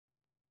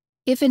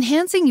If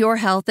enhancing your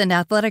health and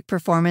athletic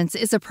performance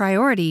is a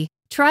priority,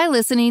 try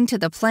listening to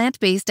The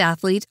Plant-Based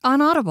Athlete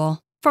on Audible.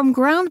 From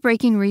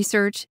groundbreaking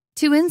research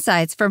to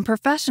insights from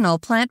professional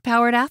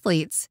plant-powered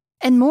athletes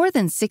and more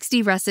than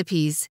 60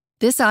 recipes,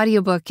 this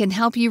audiobook can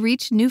help you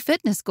reach new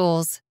fitness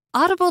goals.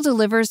 Audible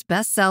delivers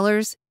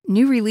bestsellers,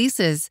 new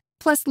releases,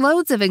 plus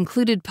loads of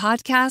included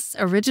podcasts,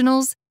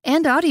 originals,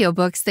 and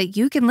audiobooks that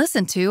you can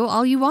listen to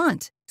all you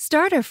want.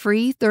 Start a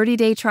free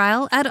 30-day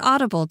trial at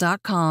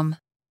audible.com.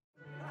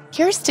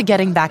 Here's to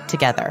getting back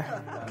together.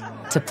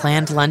 To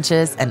planned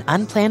lunches and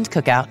unplanned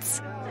cookouts.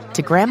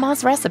 To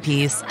grandma's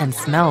recipes and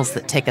smells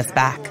that take us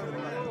back.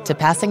 To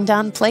passing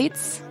down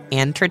plates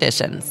and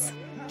traditions.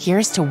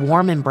 Here's to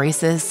warm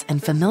embraces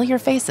and familiar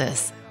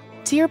faces.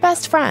 To your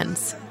best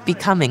friends,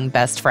 becoming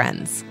best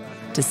friends.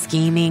 To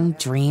scheming,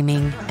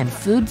 dreaming, and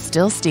food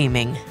still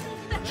steaming.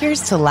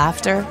 Here's to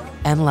laughter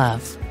and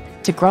love.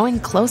 To growing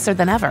closer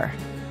than ever.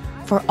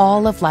 For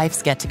all of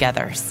life's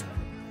get-togethers.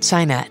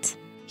 Chinette,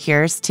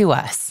 here's to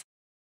us.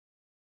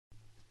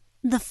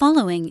 The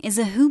following is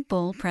a Hoop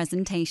Ball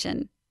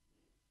presentation.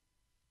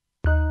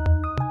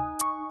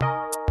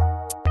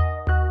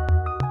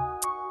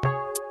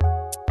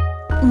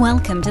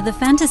 Welcome to the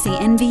Fantasy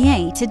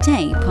NBA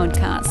Today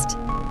podcast.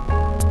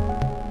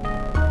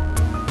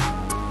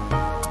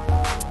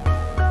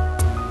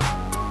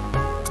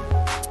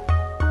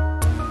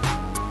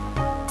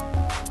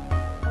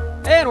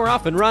 And we're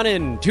off and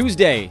running.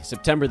 Tuesday,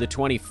 September the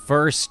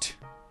 21st.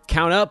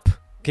 Count up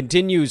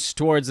continues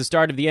towards the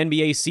start of the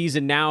NBA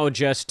season, now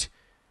just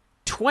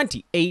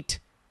 28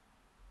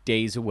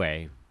 days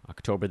away.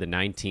 October the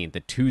 19th,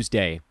 a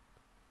Tuesday.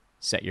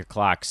 Set your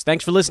clocks.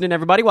 Thanks for listening,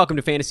 everybody. Welcome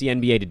to Fantasy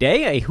NBA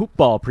Today, a hoop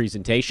ball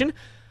presentation.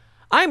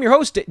 I'm your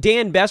host,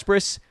 Dan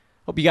Bespris.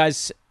 Hope you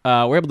guys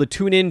were able to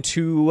tune in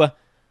to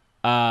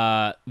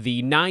the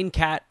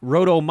 9-cat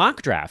Roto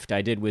mock draft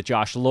I did with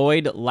Josh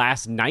Lloyd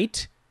last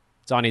night.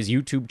 It's on his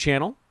YouTube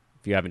channel.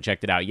 If you haven't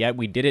checked it out yet,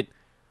 we did it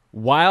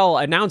while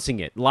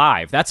announcing it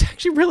live. That's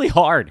actually really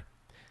hard.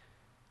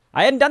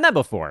 I hadn't done that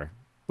before,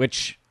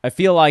 which I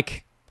feel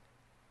like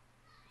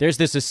there's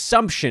this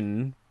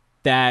assumption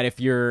that if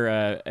you're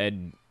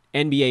an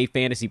NBA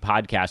fantasy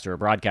podcaster or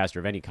broadcaster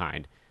of any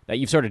kind, that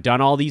you've sort of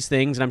done all these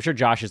things, and I'm sure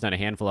Josh has done a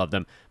handful of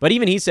them, but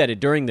even he said it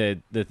during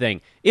the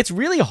thing. It's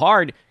really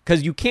hard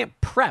because you can't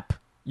prep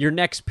your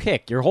next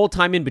pick. Your whole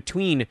time in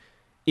between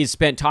is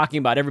spent talking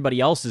about everybody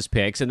else's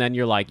picks, and then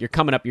you're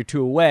coming up your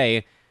two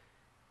away,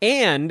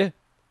 and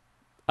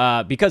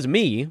because of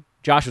me,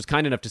 Josh was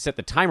kind enough to set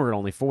the timer at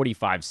only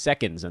 45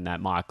 seconds in that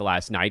mock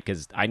last night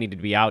because I needed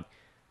to be out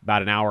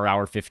about an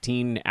hour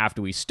 15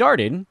 after we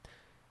started.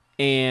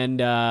 And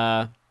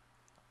I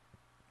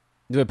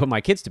put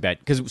my kids to bed.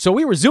 So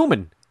we were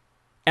Zooming.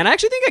 And I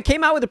actually think I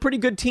came out with a pretty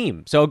good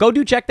team. So go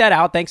check that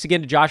out. Thanks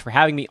again to Josh for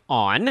having me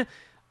on.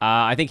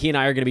 I think he and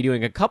I are going to be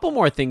doing a couple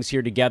more things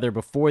here together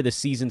before the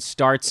season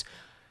starts.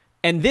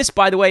 And this,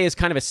 by the way, is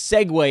kind of a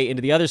segue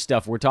into the other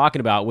stuff we're talking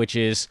about, which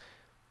is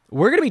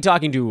we're going to be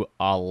talking to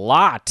a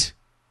lot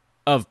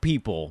of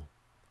people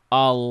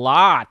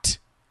over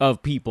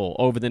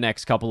the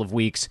next couple of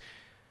weeks.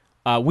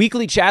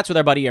 Weekly chats with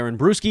our buddy Aaron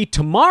Brewski.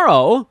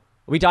 Tomorrow,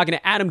 we'll be talking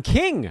to Adam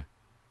King,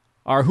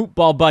 our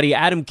hoopball buddy.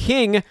 Adam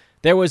King,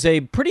 there was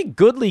a pretty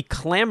goodly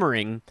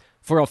clamoring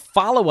for a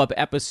follow-up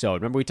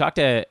episode. Remember, we talked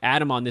to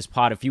Adam on this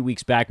pod a few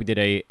weeks back. We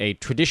did a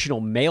traditional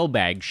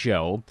mailbag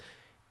show,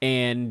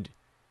 and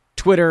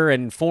Twitter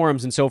and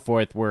forums and so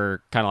forth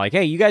were kind of like,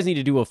 hey, you guys need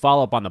to do a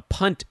follow-up on the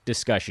punt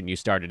discussion you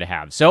started to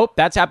have. So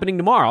that's happening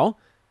tomorrow,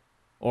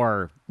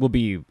 or we'll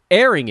be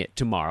airing it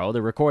tomorrow.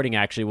 The recording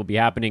actually will be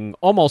happening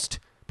almost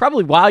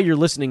probably while you're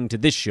listening to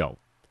this show.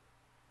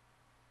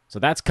 So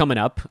that's coming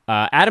up.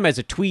 Adam has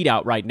a tweet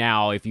out right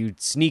now. If you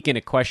sneak in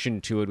a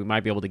question to it, we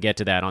might be able to get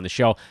to that on the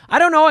show. I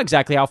don't know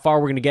exactly how far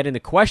we're going to get into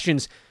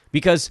questions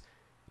because,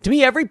 to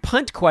me, every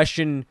punt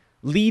question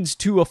leads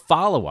to a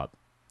follow-up.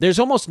 There's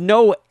almost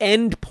no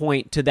end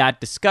point to that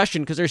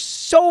discussion because there's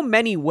so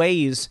many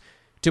ways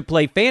to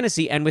play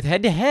fantasy, and with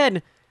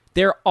head-to-head,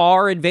 there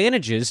are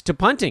advantages to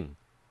punting.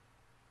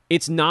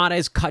 It's not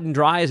as cut and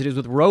dry as it is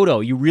with Roto.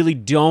 You really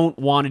don't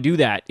want to do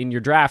that in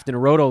your draft in a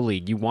Roto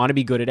league. You want to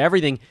be good at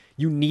everything.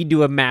 You need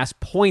to amass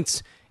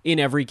points in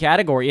every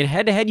category. In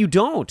head-to-head, you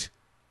don't.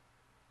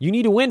 You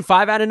need to win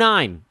 5 out of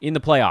 9 in the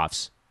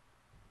playoffs.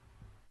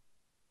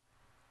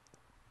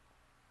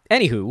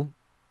 Anywho,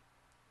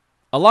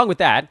 along with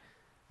that,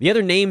 the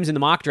other names in the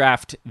mock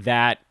draft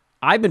that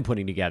I've been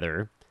putting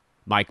together,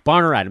 Mike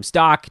Barner, Adam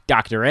Stock,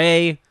 Dr.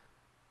 A.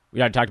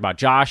 We already talked about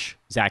Josh,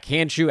 Zach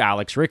Hanshu,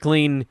 Alex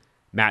Rickling,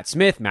 Matt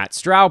Smith, Matt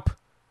Straub,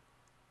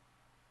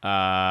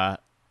 Matt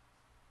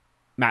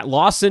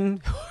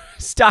Lawson,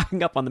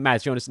 stocking up on the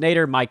Mats, Jonas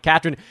Nader, Mike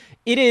Catron.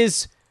 It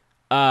is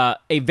a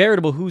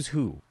veritable who's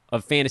who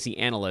of fantasy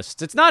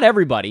analysts. It's not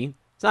everybody.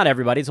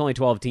 It's only a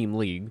 12-team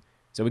league,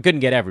 so we couldn't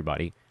get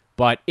everybody.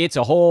 But it's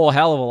a whole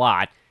hell of a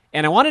lot.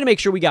 And I wanted to make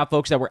sure we got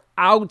folks that were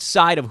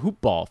outside of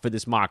hoopball for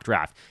this mock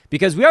draft,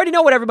 because we already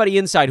know what everybody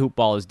inside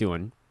hoopball is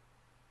doing.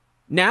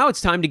 Now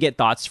it's time to get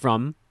thoughts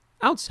from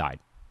outside.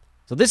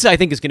 So this, I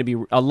think, is going to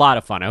be a lot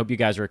of fun. I hope you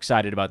guys are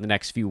excited about the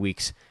next few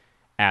weeks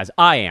as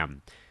I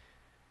am.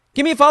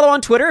 Give me a follow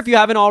on Twitter if you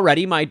haven't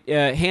already. My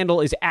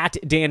handle is at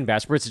Dan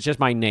Besbris. It's just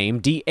my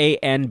name,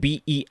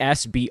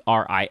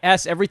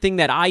 DANBESBRIS. Everything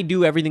that I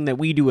do, everything that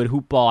we do at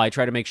Hoopball, I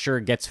try to make sure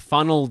it gets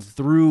funneled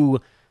through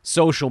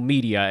social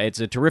media. It's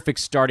a terrific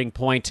starting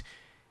point.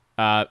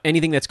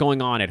 Anything that's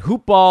going on at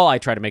Hoopball, I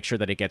try to make sure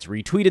that it gets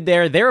retweeted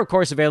there. They're, of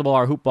course, available,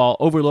 our Hoopball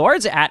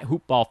overlords at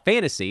Hoopball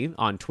Fantasy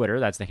on Twitter.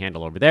 That's the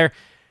handle over there.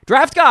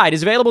 Draft Guide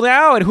is available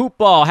now at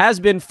Hoopball. Has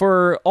been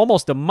for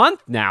almost a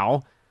month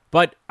now.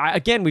 But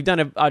again, we've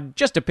done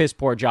just a piss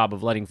poor job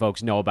of letting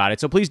folks know about it.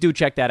 So please do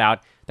check that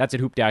out. That's at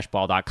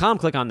hoop-ball.com.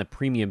 Click on the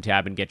premium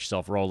tab and get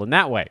yourself rolling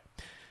that way.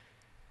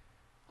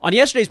 On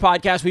yesterday's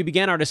podcast, we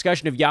began our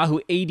discussion of Yahoo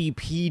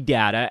ADP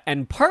data.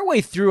 And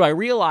partway through, I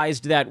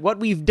realized that what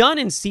we've done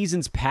in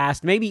seasons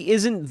past maybe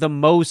isn't the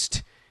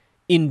most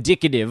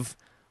indicative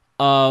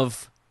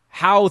of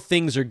how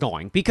things are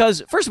going.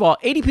 Because, first of all,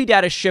 ADP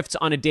data shifts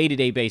on a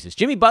day-to-day basis.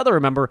 Jimmy Butler,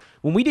 remember,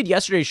 when we did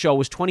yesterday's show,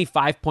 was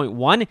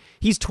 25.1.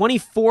 He's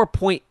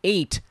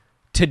 24.8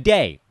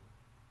 today.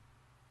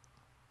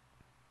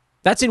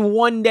 That's in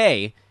one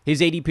day. His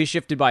ADP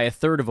shifted by a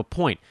third of a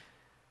point.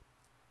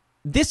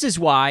 This is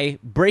why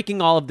breaking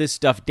all of this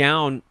stuff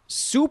down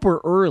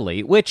super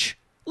early, which,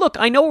 look,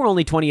 I know we're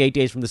only 28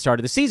 days from the start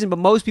of the season, but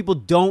most people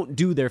don't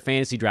do their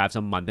fantasy drafts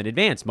a month in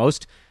advance.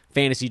 Most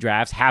fantasy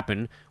drafts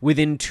happen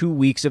within 2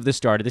 weeks of the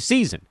start of the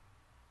season.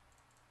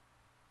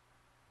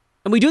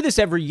 And we do this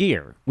every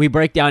year. We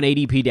break down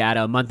ADP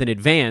data a month in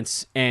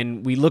advance,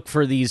 and we look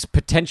for these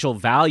potential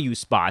value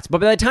spots. But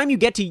by the time you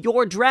get to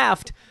your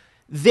draft,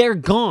 they're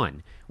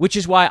gone, which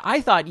is why I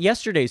thought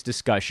yesterday's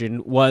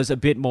discussion was a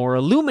bit more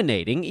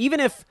illuminating, even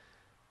if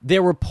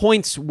there were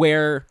points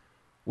where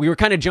we were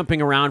kind of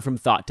jumping around from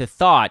thought to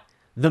thought.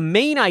 The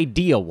main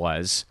idea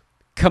was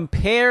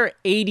compare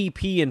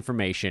ADP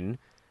information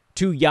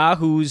to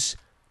Yahoo's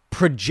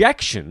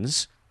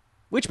projections,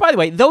 which, by the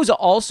way, those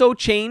also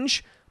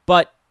change,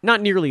 but not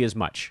nearly as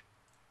much.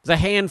 There's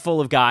a handful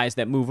of guys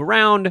that move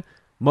around.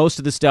 Most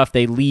of the stuff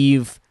they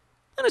leave,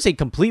 I don't say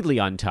completely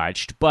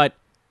untouched, but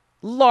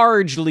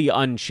largely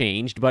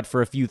unchanged, but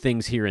for a few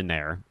things here and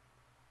there.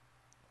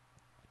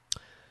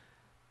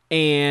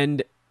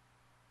 And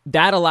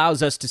that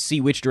allows us to see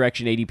which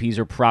direction ADPs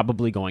are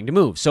probably going to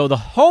move. So the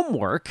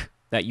homework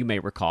that you may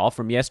recall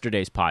from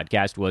yesterday's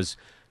podcast was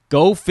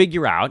go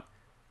figure out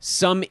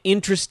some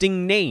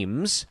interesting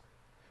names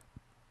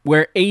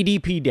where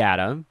ADP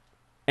data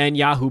and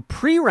Yahoo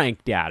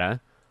pre-rank data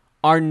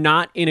are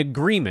not in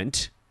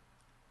agreement,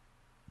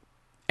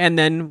 and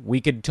then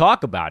we could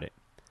talk about it.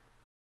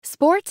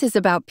 Sports is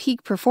about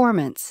peak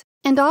performance,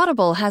 and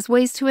Audible has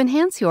ways to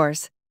enhance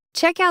yours.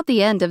 Check out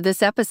the end of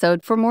this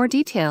episode for more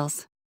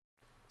details.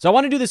 So I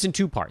want to do this in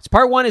two parts.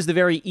 Part one is the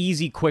very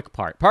easy, quick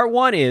part. Part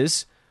one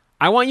is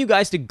I want you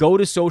guys to go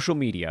to social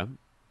media,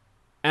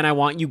 and I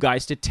want you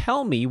guys to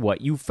tell me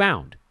what you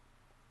found.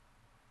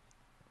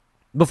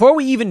 Before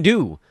we even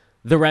do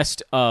the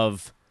rest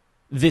of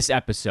this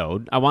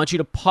episode, I want you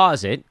to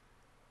pause it,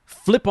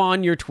 flip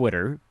on your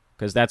Twitter,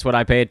 because that's what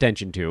I pay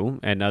attention to,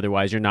 and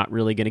otherwise you're not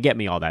really going to get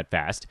me all that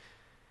fast,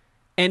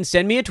 and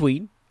send me a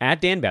tweet at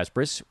Dan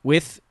Besbris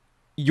with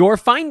your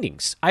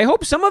findings. I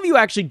hope some of you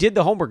actually did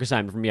the homework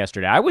assignment from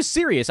yesterday. I was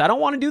serious. I don't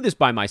want to do this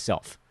by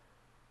myself.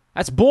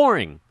 That's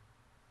boring.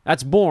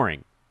 That's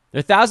boring. There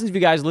are thousands of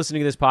you guys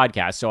listening to this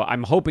podcast, so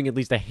I'm hoping at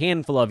least a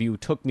handful of you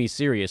took me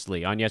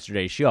seriously on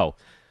yesterday's show.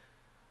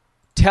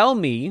 Tell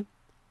me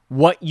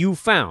what you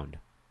found.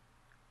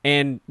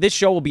 And this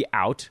show will be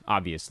out,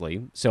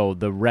 obviously, so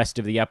the rest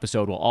of the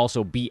episode will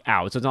also be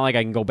out. So it's not like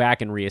I can go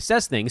back and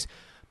reassess things,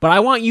 but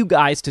I want you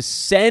guys to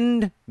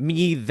send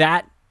me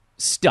that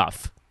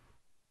stuff,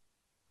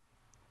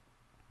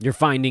 your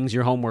findings,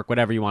 your homework,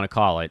 whatever you want to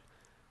call it,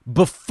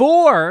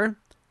 before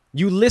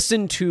you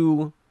listen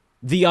to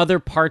the other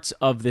parts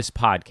of this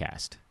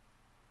podcast.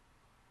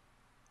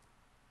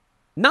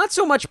 Not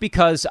so much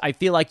because I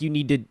feel like you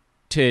need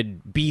to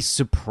be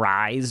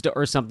surprised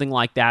or something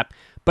like that,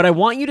 but I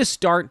want you to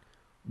start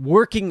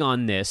working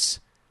on this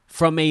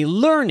from the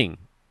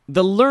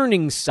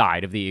learning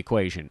side of the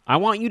equation. I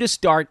want you to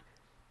start,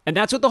 and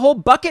that's what the whole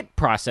bucket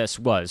process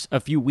was a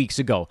few weeks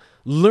ago.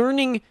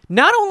 Learning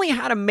not only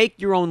how to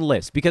make your own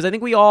list, because I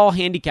think we all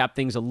handicap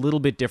things a little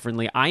bit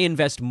differently. I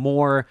invest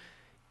more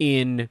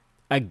in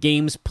a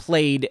games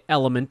played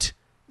element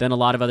than a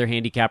lot of other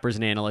handicappers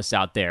and analysts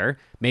out there.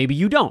 Maybe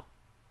you don't.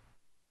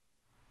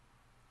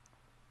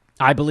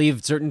 I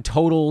believe certain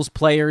totals,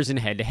 players, and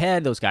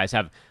head-to-head, those guys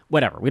have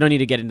whatever. We don't need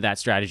to get into that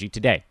strategy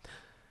today.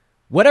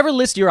 Whatever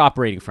list you're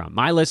operating from,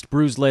 my list,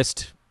 Brew's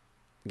list,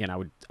 again, I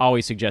would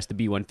always suggest the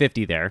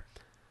B150 there.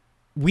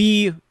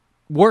 We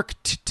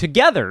worked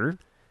together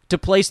to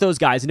place those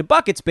guys into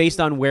buckets based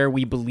on where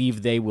we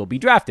believe they will be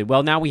drafted.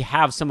 Well, now we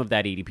have some of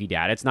that ADP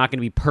data. It's not going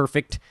to be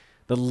perfect.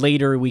 The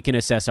later we can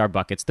assess our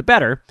buckets, the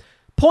better.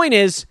 Point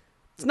is,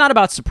 it's not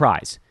about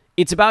surprise.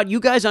 It's about you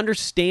guys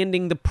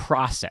understanding the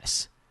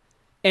process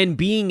and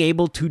being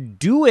able to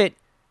do it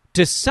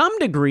to some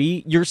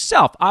degree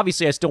yourself.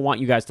 Obviously, I still want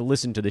you guys to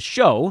listen to the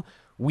show.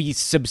 We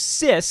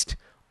subsist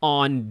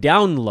on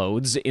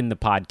downloads in the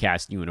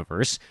podcast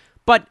universe,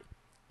 but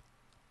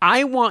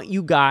I want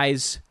you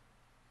guys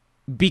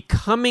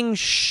becoming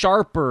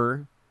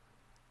sharper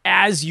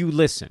as you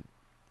listen.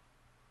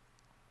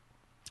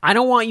 I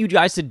don't want you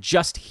guys to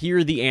just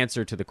hear the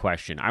answer to the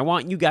question. I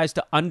want you guys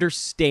to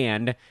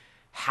understand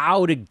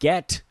how to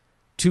get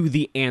to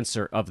the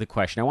answer of the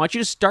question. I want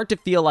you to start to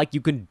feel like you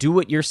can do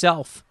it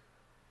yourself.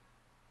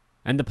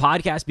 And the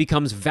podcast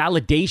becomes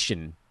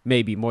validation,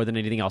 maybe more than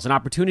anything else, an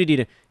opportunity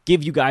to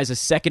give you guys a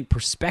second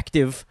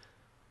perspective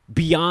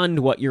beyond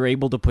what you're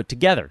able to put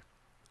together.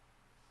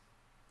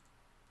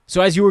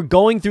 So as you were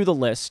going through the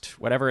list,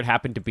 whatever it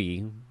happened to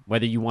be,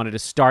 whether you wanted to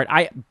start,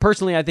 I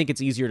think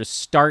it's easier to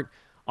start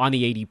on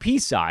the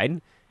ADP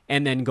side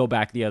and then go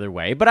back the other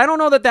way. But I don't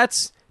know that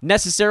that's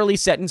necessarily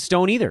set in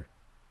stone either.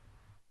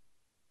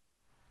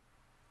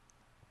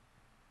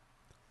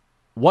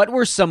 What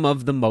were some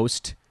of the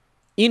most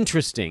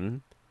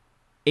interesting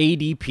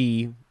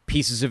ADP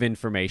pieces of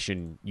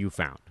information you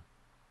found?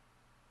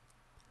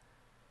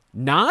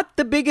 Not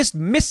the biggest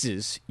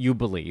misses, you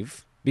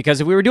believe, because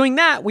if we were doing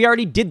that, we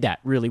already did that,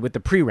 really, with the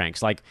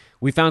pre-ranks. Like,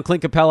 we found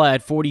Clint Capella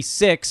at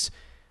 46,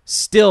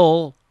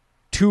 still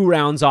 2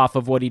 rounds off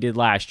of what he did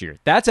last year.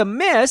 That's a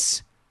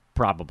miss,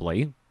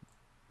 probably.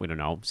 We don't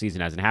know.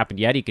 Season hasn't happened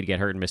yet. He could get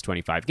hurt and miss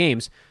 25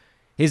 games.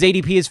 His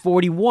ADP is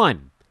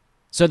 41.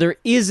 So there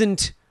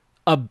isn't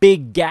a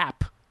big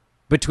gap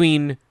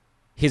between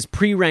his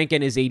pre-rank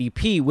and his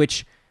ADP,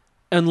 which,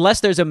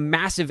 unless there's a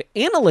massive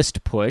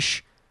analyst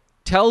push,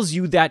 tells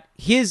you that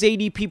his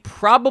ADP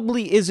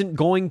probably isn't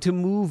going to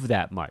move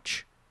that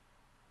much.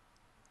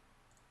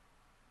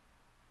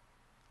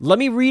 Let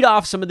me read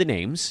off some of the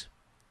names.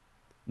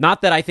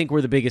 Not that I think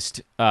we're the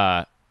biggest,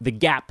 the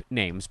gap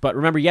names, but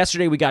remember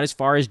yesterday we got as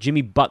far as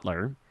Jimmy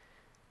Butler,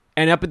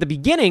 and up at the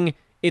beginning,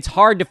 it's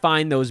hard to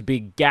find those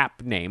big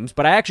gap names,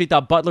 but I actually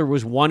thought Butler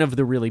was one of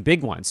the really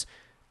big ones.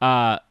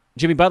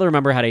 Jimmy Butler,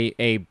 remember, had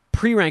a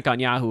pre-rank on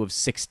Yahoo of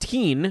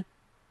 16,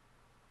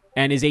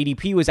 and his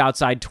ADP was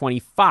outside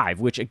 25,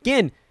 which,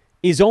 again,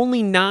 is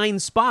only 9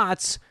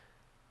 spots,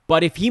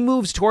 but if he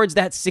moves towards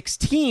that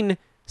 16,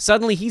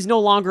 suddenly he's no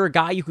longer a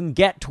guy you can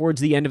get towards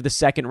the end of the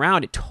second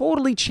round. It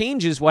totally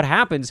changes what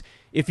happens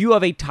if you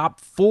have a top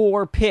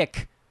 4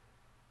 pick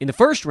in the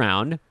first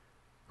round,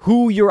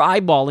 who you're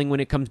eyeballing when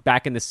it comes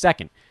back in the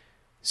second.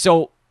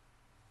 So,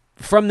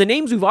 from the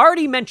names we've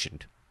already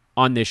mentioned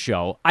on this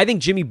show, I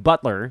think Jimmy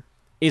Butler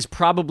is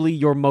probably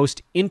your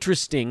most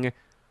interesting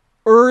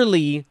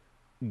early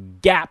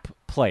gap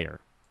player,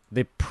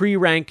 the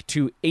pre-rank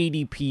to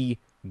ADP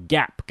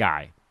gap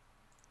guy.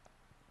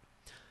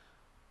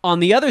 On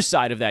the other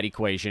side of that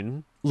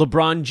equation,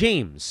 LeBron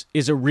James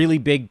is a really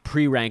big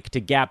pre-rank to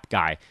gap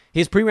guy.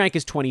 His pre-rank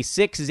is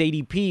 26. His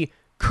ADP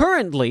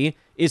currently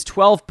is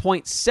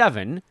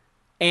 12.7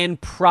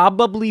 and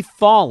probably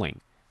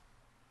falling.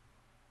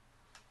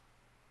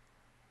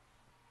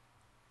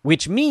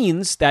 Which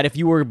means that if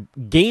you were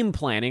game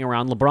planning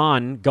around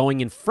LeBron going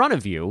in front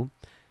of you,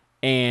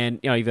 and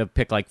you have a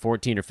pick like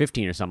 14 or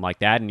 15 or something like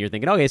that, and you're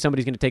thinking, okay,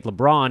 somebody's going to take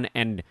LeBron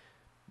and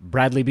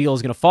Bradley Beal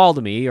is going to fall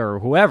to me or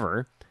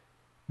whoever,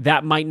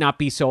 that might not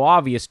be so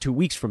obvious 2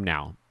 weeks from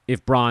now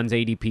if Bron's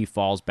ADP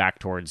falls back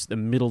towards the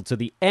middle to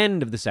the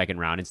end of the second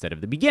round instead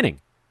of the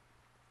beginning.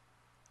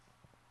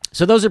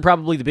 So those are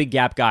probably the big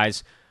gap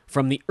guys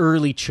from the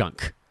early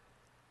chunk.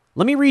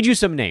 Let me read you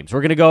some names.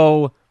 We're going to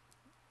go,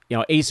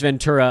 Ace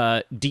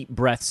Ventura deep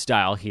breath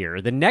style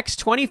here. The next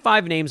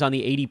 25 names on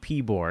the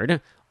ADP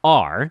board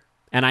are,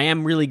 and I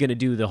am really going to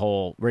do the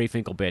whole Ray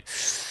Finkel bit,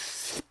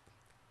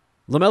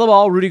 LaMelo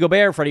Ball, Rudy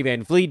Gobert, Freddie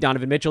VanVleet,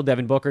 Donovan Mitchell,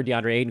 Devin Booker,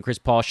 DeAndre Ayton, Chris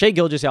Paul, Shai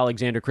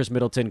Gilgeous-Alexander, Chris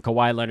Middleton,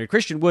 Kawhi Leonard,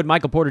 Christian Wood,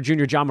 Michael Porter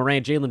Jr., John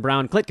Morant, Jaylen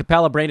Brown, Clint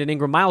Capella, Brandon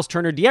Ingram, Miles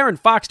Turner, De'Aaron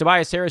Fox,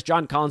 Tobias Harris,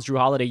 John Collins, Drew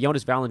Holiday,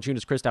 Jonas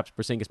Valanciunas, Kristaps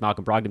Porzingis,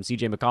 Malcolm Brogdon,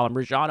 CJ McCollum,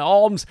 Rashawn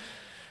Holmes,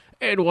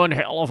 and one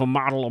hell of a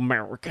model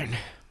American.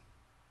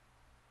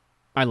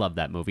 I love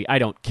that movie. I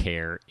don't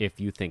care if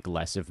you think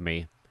less of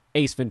me.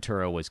 Ace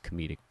Ventura was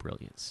comedic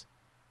brilliance.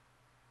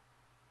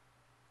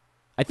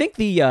 I think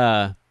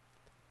the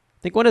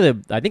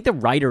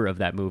writer of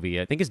that movie,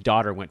 I think his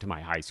daughter went to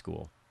my high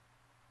school.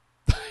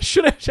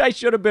 I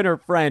should have been her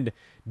friend.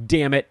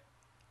 Damn it.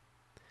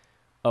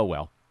 Oh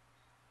well.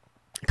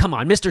 Come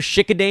on, Mr.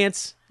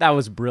 Shikadance. That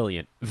was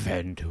brilliant.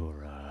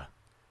 Ventura.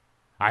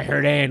 I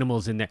heard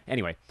animals in there.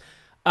 Anyway.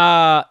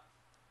 So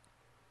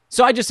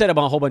I just said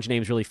about a whole bunch of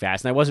names really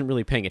fast, and I wasn't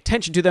really paying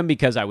attention to them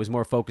because I was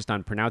more focused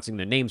on pronouncing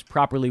the names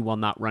properly while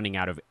not running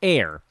out of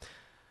air.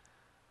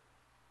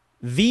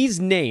 These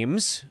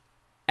names,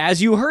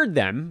 as you heard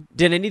them,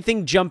 did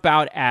anything jump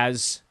out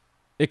as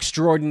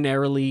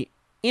extraordinarily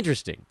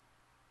interesting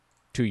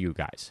to you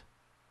guys?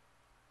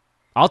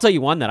 I'll tell you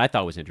one that I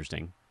thought was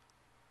interesting.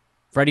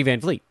 Freddie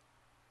VanVleet,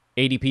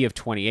 ADP of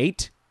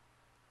 28,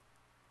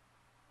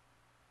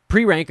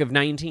 pre-rank of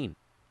 19.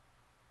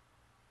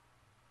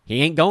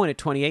 He ain't going at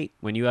 28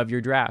 when you have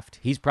your draft.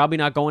 He's probably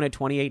not going at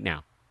 28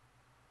 now.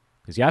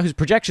 Because Yahoo's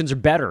projections are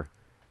better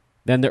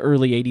than the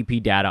early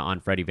ADP data on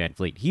Freddie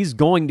VanVleet. He's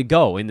going to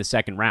go in the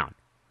second round.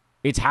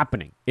 It's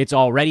happening. It's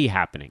already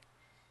happening.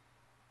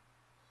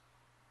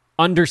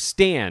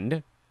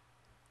 Understand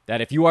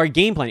that if you are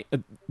game planning,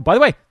 by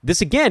the way,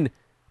 this again,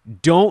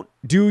 don't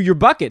do your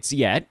buckets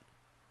yet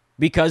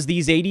because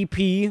these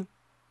ADP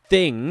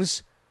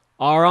things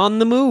are on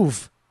the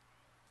move.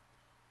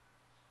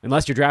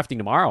 Unless you're drafting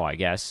tomorrow, I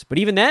guess. But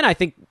even then, I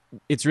think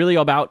it's really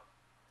about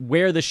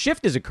where the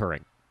shift is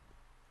occurring.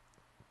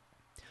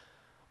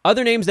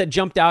 Other names that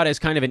jumped out as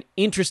kind of an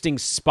interesting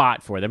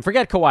spot for them.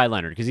 Forget Kawhi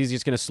Leonard, because he's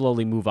just going to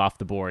slowly move off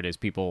the board as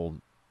people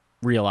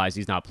realize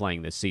he's not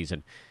playing this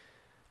season.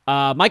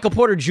 Michael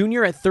Porter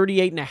Jr. at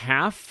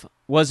 38.5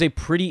 was a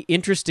pretty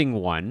interesting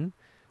one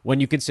when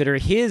you consider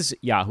his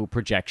Yahoo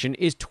projection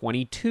is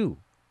 22.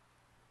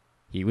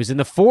 He was in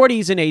the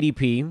 40s in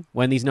ADP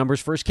when these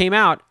numbers first came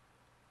out.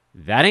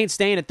 That ain't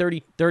staying at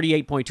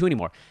 38.2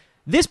 anymore.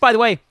 This, by the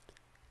way,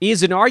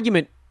 is an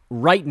argument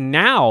right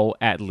now,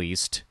 at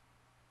least,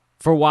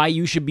 for why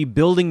you should be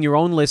building your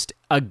own list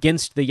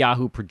against the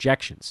Yahoo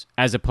projections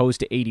as opposed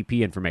to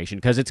ADP information,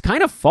 because it's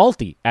kind of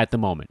faulty at the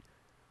moment.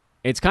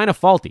 It's kind of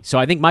faulty. So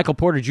I think Michael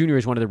Porter Jr.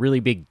 is one of the really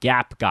big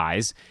gap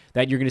guys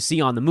that you're going to see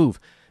on the move.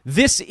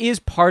 This is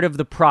part of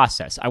the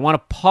process. I want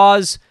to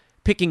pause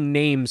picking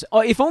names,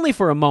 if only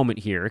for a moment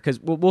here, because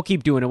we'll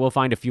keep doing it. We'll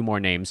find a few more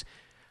names.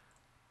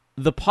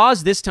 The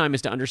pause this time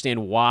is to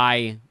understand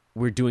why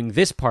we're doing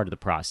this part of the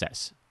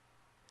process.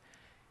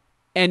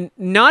 And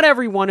not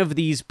every one of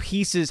these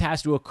pieces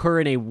has to occur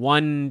in a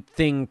one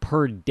thing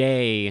per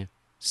day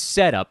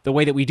setup, the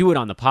way that we do it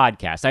on the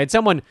podcast. I had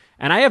someone,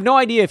 and I have no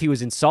idea if he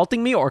was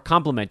insulting me or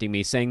complimenting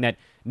me, saying that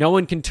no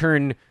one can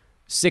turn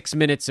 6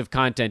 minutes of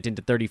content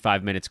into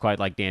 35 minutes quite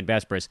like Dan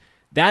Vespris.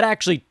 That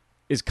actually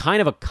is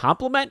kind of a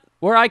compliment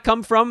where I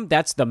come from.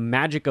 That's the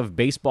magic of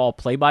baseball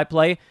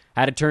play-by-play.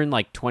 How to turn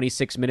like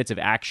 26 minutes of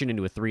action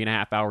into a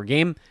 3.5-hour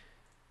game.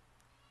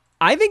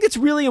 I think it's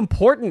really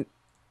important.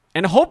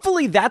 And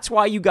hopefully that's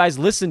why you guys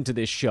listen to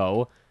this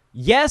show.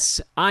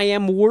 Yes, I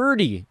am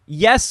wordy.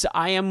 Yes,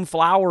 I am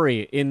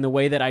flowery in the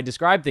way that I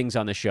describe things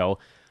on the show.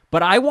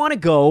 But I want to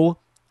go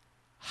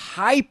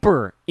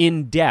hyper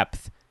in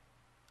depth,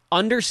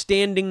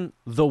 understanding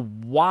the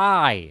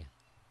why.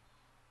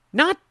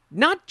 Not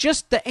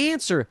just the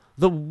answer,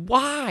 the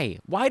why.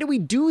 Why do we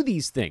do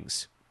these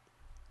things?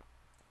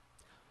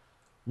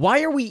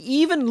 Why are we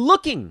even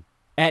looking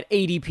at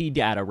ADP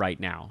data right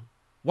now?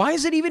 Why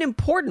is it even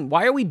important?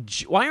 Why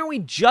aren't we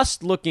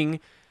just looking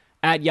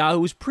at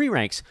Yahoo's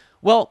pre-ranks?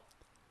 Well,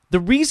 the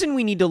reason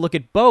we need to look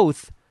at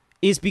both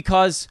is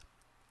because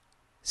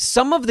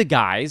some of the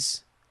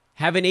guys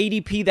have an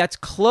ADP that's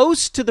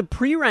close to the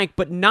pre-rank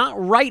but not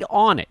right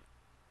on it.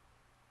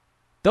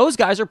 Those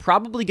guys are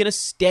probably going to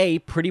stay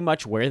pretty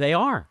much where they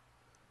are.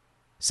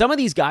 Some of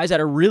these guys that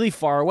are really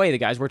far away, the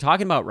guys we're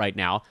talking about right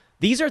now,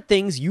 these are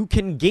things you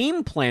can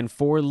game plan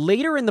for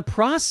later in the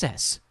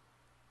process.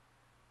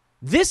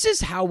 This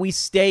is how we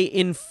stay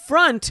in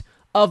front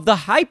of the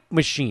hype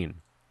machine.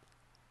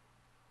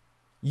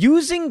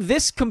 Using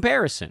this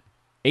comparison,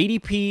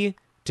 ADP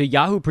to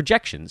Yahoo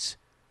projections,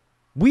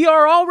 we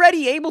are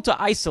already able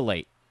to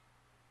isolate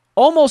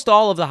almost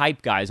all of the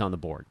hype guys on the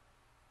board.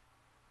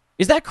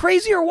 Is that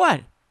crazy or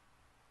what?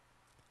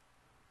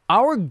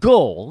 Our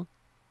goal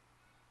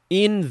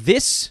in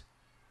this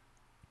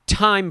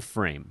time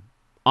frame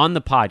on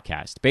the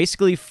podcast,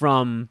 basically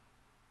from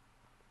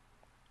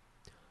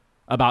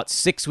about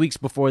 6 weeks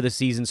before the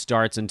season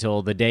starts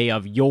until the day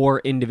of your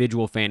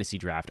individual fantasy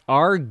draft,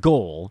 our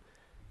goal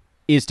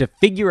is to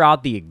figure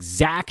out the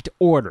exact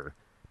order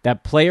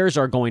that players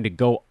are going to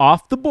go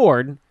off the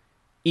board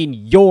in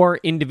your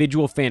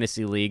individual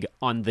fantasy league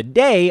on the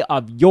day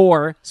of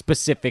your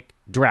specific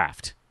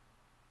draft.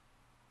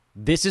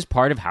 This is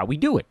part of how we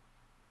do it.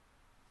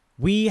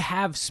 We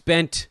have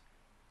spent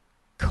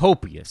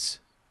copious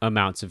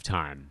amounts of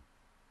time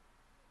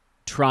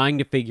trying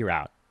to figure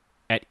out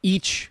at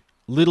each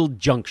little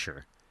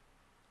juncture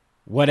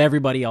what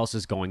everybody else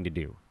is going to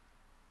do.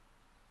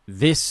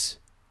 This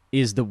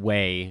is the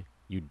way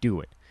you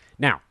do it.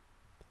 Now,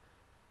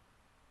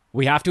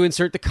 we have to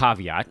insert the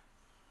caveat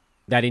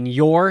that in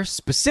your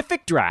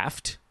specific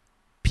draft,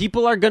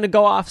 people are going to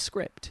go off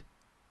script.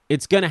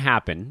 It's going to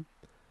happen.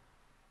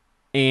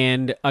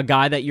 And a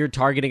guy that you're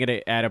targeting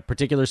at a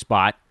particular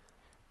spot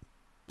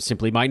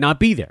simply might not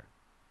be there.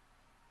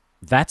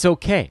 That's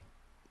okay.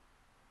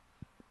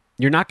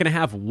 You're not going to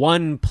have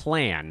one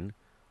plan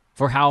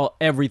for how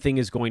everything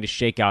is going to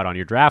shake out on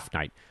your draft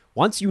night.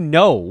 Once you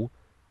know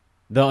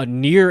the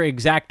near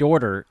exact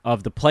order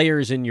of the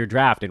players in your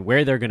draft and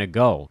where they're going to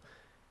go,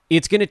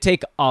 it's going to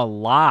take a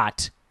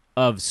lot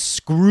of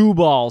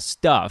screwball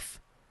stuff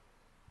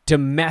to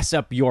mess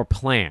up your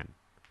plan.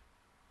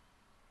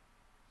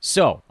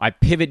 So, I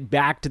pivot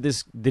back to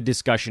the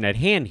discussion at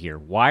hand here.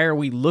 Why are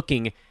we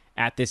looking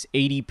at this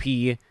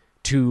ADP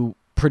to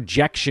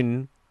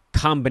projection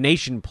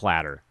combination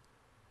platter?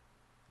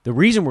 The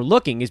reason we're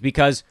looking is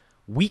because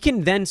we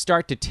can then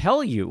start to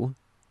tell you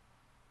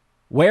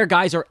where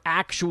guys are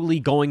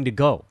actually going to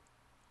go.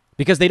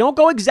 because they don't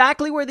go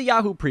exactly where the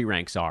Yahoo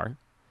pre-ranks are,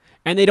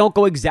 and they don't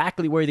go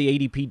exactly where the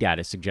ADP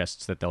data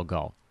suggests that they'll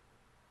go.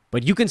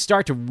 But you can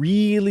start to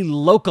really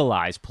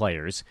localize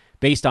players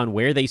based on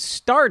where they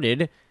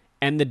started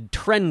and the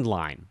trend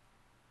line.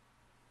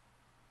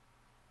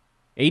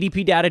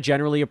 ADP data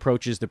generally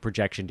approaches the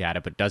projection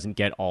data, but doesn't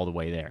get all the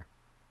way there.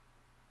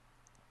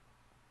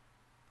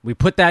 We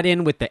put that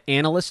in with the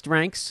analyst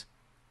ranks.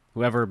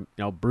 Whoever,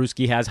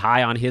 Brewski has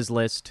high on his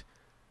list,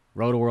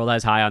 Roto-World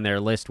has high on their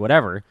list,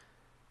 whatever.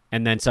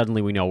 And then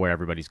suddenly we know where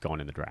everybody's going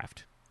in the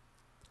draft.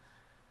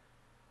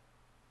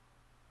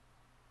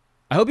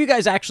 I hope you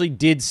guys actually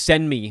did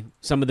send me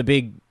some of the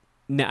big...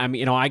 I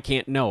mean, I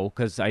can't know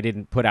because I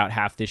didn't put out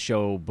half this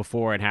show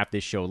before and half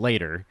this show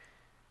later.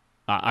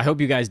 I hope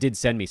you guys did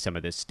send me some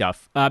of this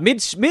stuff.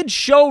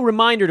 Mid-show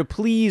reminder to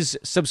please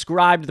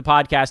subscribe to the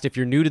podcast if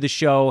you're new to the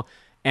show,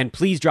 and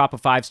please drop a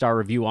 5-star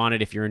review on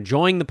it. If you're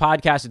enjoying the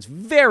podcast, it's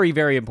very,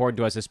 very important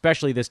to us,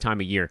 especially this time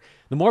of year.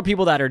 The more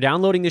people that are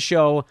downloading the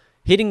show,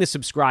 hitting the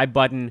subscribe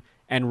button,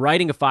 and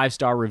writing a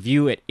 5-star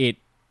review, it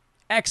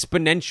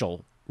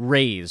exponential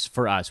raise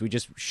for us. We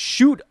just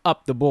shoot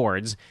up the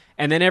boards,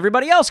 and then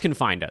everybody else can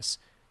find us.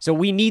 So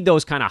we need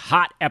those kind of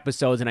hot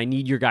episodes, and I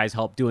need your guys'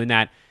 help doing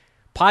that.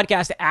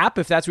 Podcast app,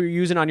 if that's what you're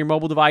using on your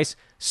mobile device,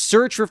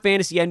 search for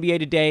Fantasy NBA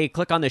Today,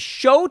 click on the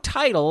show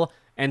title,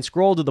 and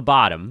scroll to the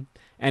bottom.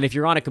 And if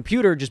you're on a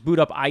computer, just boot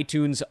up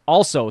iTunes.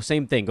 Also,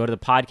 same thing. Go to the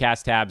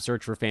podcast tab,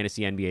 search for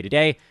Fantasy NBA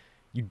Today.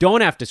 You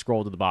don't have to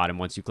scroll to the bottom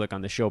once you click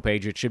on the show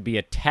page. It should be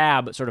a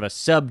tab, sort of a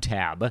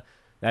sub-tab.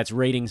 That's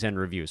ratings and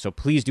reviews. So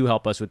please do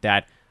help us with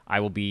that. I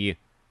will be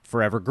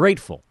forever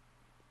grateful.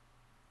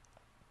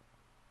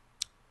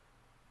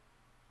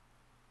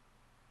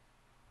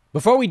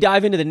 Before we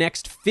dive into the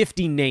next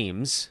 50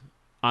 names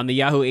on the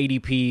Yahoo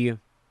ADP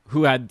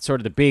who had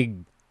sort of the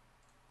big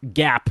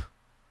gap,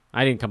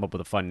 I didn't come up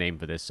with a fun name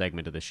for this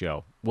segment of the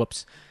show.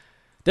 Whoops.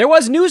 There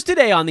was news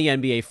today on the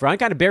NBA front.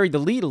 Kind of buried the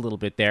lead a little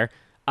bit there.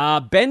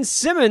 Ben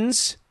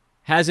Simmons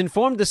has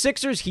informed the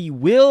Sixers he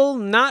will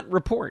not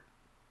report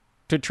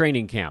to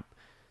training camp.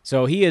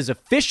 So he is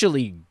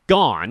officially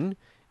gone.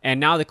 And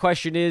now the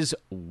question is,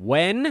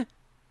 when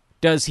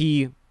does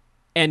he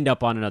end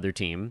up on another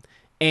team?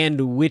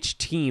 And which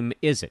team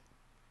is it?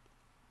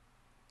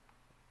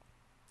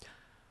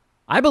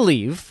 I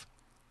believe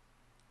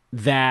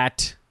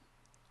that...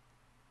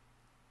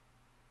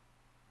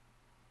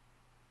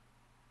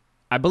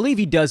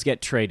 he does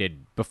get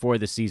traded before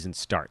the season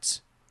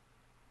starts.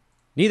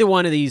 Neither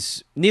one of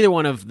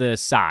the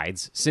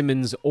sides,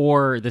 Simmons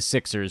or the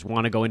Sixers,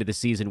 want to go into the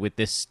season with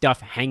this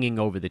stuff hanging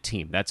over the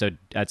team. That's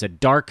a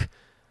dark,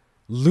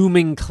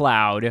 looming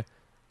cloud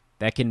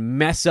that can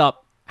mess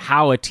up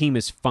how a team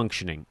is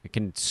functioning. It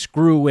can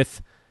screw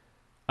with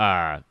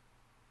the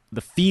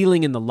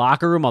feeling in the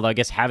locker room, although I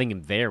guess having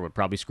him there would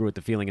probably screw with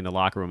the feeling in the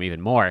locker room even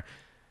more.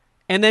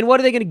 And then what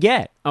are they going to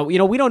get? We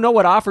don't know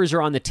what offers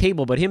are on the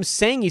table, but him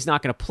saying he's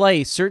not going to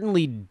play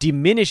certainly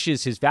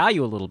diminishes his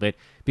value a little bit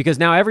because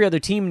now every other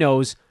team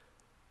knows,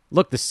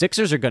 look, the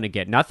Sixers are going to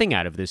get nothing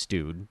out of this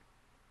dude,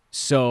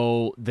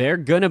 so they're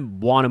going to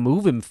want to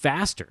move him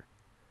faster.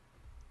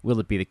 Will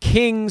it be the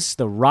Kings?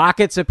 The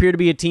Rockets appear to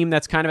be a team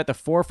that's kind of at the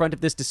forefront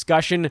of this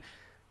discussion.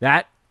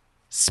 That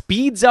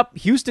speeds up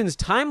Houston's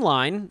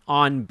timeline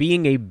on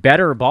being a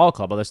better ball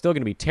club, although they're still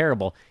going to be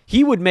terrible.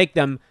 He would make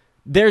them...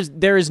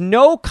 There is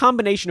no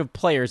combination of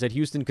players that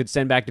Houston could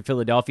send back to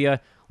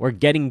Philadelphia where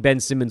getting Ben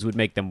Simmons would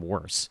make them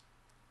worse.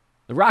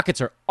 The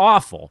Rockets are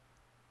awful.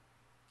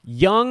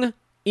 Young,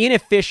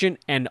 inefficient,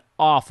 and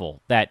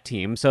awful, that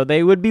team. So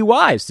they would be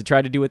wise to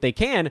try to do what they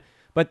can,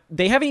 but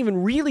they haven't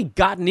even really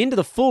gotten into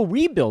the full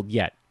rebuild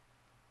yet.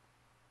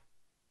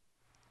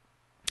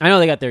 I know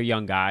they got their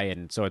young guy,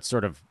 and so it's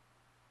sort of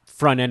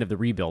front end of the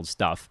rebuild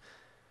stuff.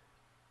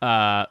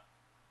 So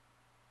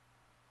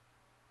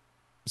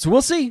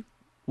we'll see.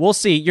 We'll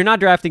see. You're not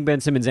drafting Ben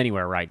Simmons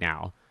anywhere right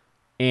now.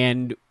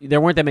 And there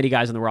weren't that many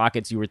guys on the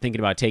Rockets you were thinking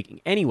about taking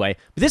anyway.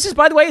 But this is,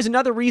 by the way, is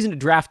another reason to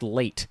draft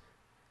late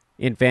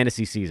in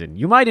fantasy season.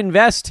 You might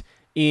invest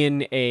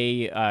in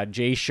a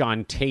Jay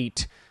Sean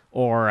Tate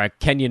or a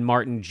Kenyon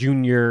Martin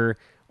Jr.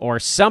 or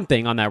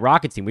something on that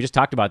Rockets team. We just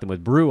talked about them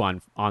with Brew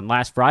on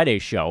last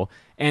Friday's show.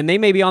 And they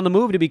may be on the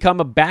move to become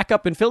a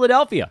backup in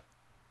Philadelphia.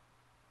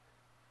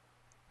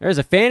 There's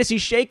a fantasy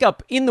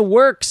shakeup in the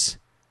works.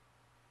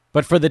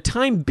 But for the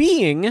time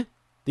being,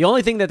 the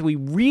only thing that we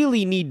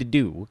really need to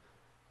do,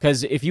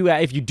 because if you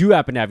do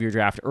happen to have your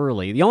draft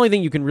early, the only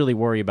thing you can really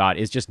worry about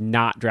is just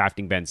not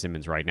drafting Ben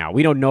Simmons right now.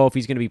 We don't know if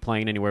he's going to be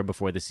playing anywhere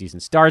before the season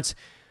starts.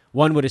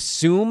 One would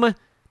assume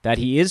that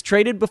he is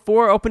traded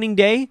before opening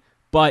day,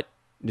 but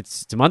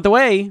it's a month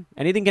away.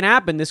 Anything can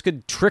happen. This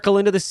could trickle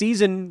into the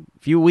season,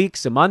 a few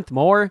weeks, a month,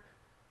 more.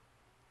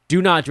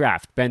 Do not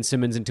draft Ben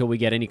Simmons until we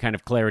get any kind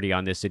of clarity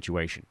on this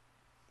situation.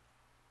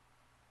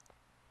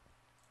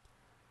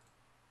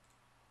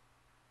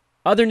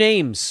 Other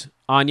names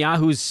on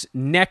Yahoo's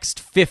next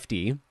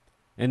 50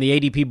 and the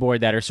ADP board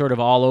that are sort of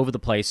all over the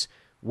place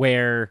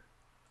where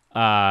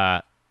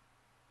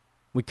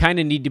we kind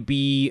of need to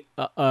be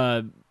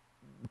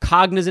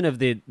cognizant of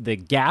the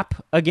gap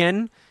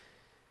again.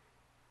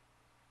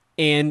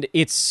 And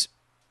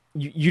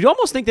you'd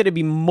almost think that there'd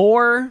be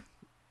more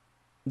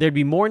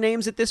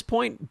names at this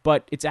point,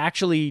 but it's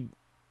actually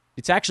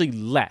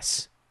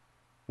less,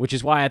 which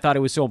is why I thought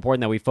it was so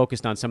important that we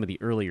focused on some of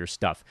the earlier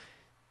stuff.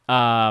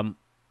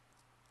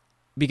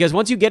 Because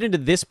once you get into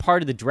this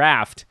part of the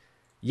draft,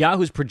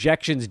 Yahoo's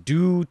projections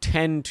do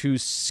tend to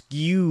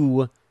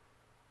skew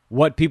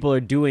what people are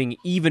doing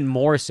even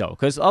more so.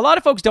 Because a lot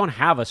of folks don't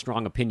have a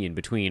strong opinion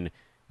between,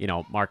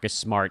 Marcus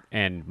Smart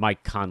and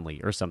Mike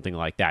Conley or something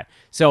like that.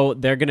 So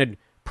they're going to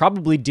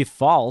probably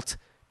default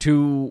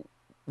to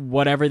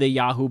whatever the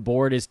Yahoo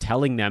board is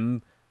telling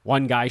them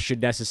one guy should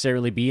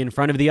necessarily be in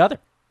front of the other.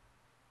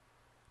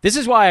 This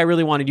is why I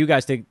really wanted you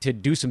guys to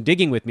do some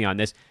digging with me on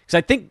this, because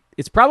I think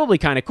it's probably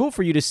kind of cool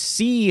for you to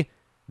see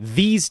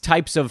these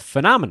types of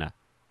phenomena.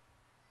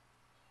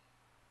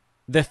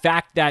 The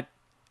fact that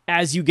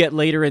as you get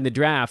later in the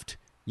draft,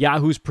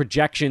 Yahoo's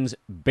projections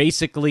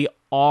basically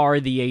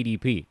are the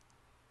ADP.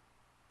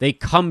 They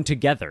come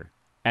together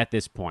at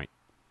this point.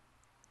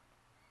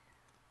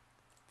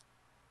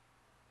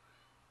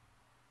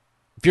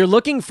 If you're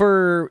looking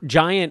for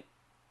giant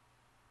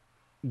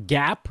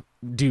gap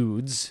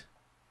dudes,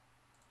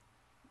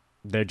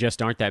 there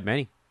just aren't that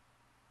many.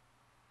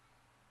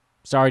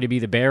 Sorry to be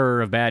the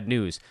bearer of bad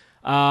news.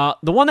 The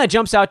one that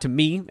jumps out to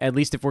me, at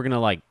least if we're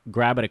going to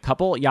grab at a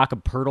couple,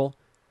 Jakob Poeltl,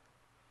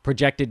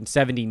 projected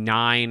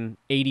 79,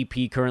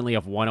 ADP currently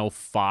of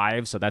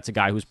 105, so that's a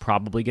guy who's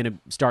probably going to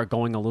start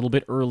going a little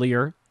bit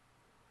earlier.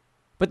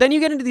 But then you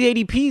get into the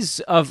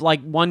ADPs of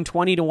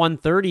 120 to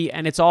 130,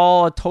 and it's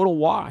all a total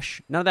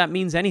wash. None of that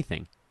means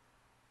anything.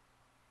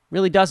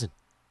 Really doesn't.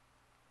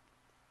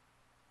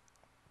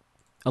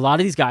 A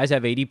lot of these guys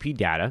have ADP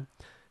data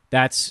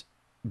that's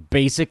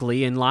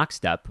basically in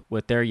lockstep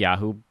with their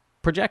Yahoo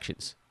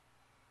projections.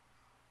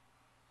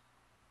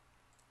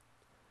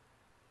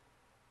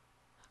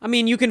 I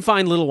mean, you can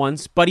find little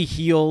ones. Buddy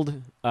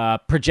Hield,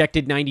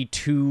 projected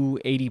 92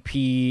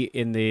 ADP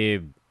in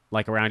the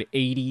around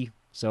 80.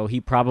 So he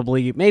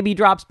probably maybe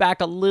drops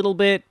back a little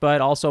bit, but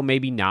also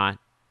maybe not.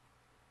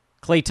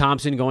 Klay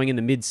Thompson going in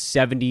the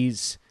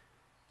mid-70s.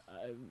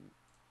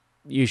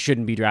 You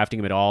shouldn't be drafting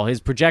him at all. His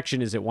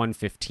projection is at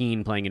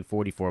 115, playing in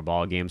 44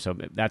 ball games, so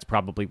that's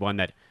probably one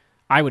that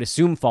I would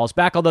assume falls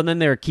back, although then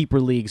there are keeper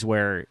leagues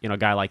where a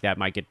guy like that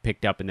might get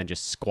picked up and then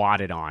just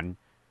squatted on.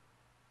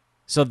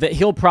 So that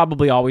he'll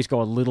probably always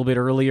go a little bit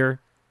earlier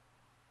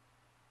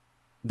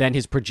than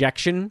his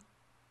projection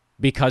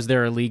because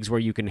there are leagues where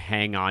you can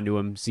hang on to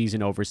him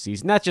season over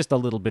season. That's just a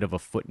little bit of a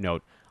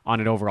footnote on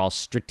an overall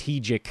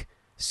strategic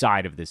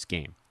side of this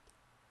game.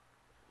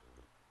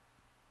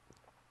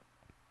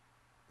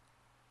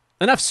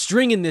 Enough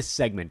stringing this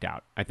segment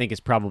out, I think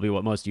is probably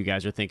what most of you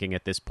guys are thinking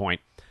at this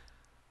point.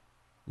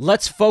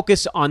 Let's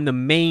focus on the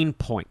main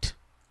point.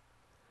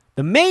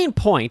 The main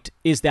point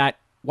is that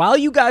while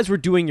you guys were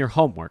doing your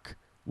homework,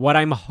 what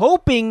I'm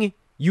hoping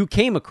you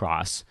came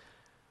across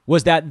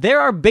was that there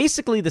are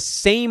basically the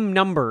same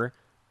number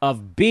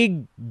of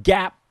big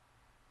gap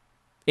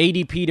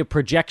ADP to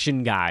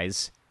projection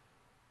guys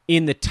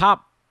in the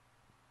top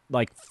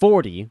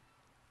 40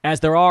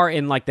 as there are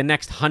in the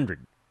next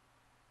 100.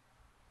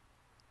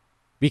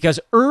 Because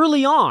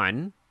early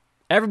on,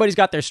 everybody's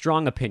got their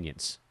strong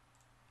opinions.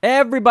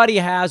 Everybody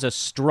has a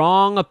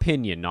strong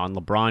opinion on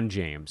LeBron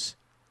James.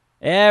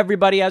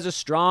 Everybody has a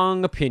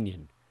strong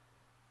opinion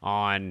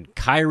on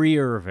Kyrie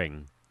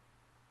Irving.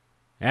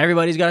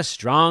 Everybody's got a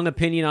strong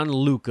opinion on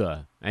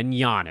Luka and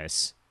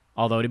Giannis.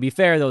 Although, to be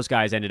fair, those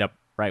guys ended up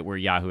right where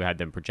Yahoo had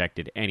them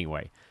projected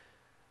anyway.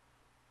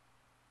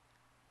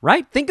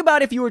 Right? Think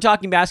about if you were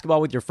talking basketball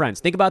with your friends.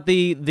 Think about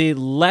the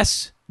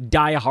less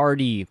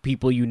die-hardy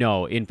people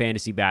in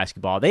fantasy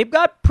basketball. They've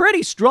got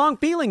pretty strong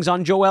feelings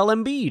on Joel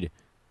Embiid.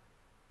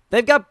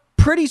 They've got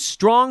pretty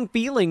strong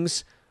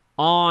feelings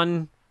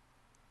on...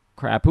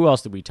 Crap, who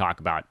else did we talk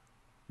about?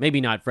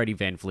 Maybe not Freddie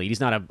VanVleet. He's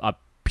not a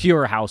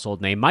pure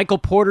household name. Michael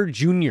Porter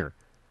Jr.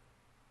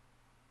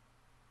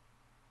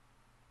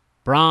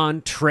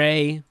 Bron,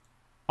 Trey,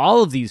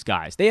 all of these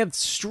guys. They have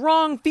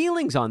strong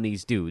feelings on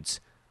these dudes.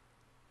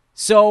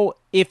 So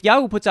if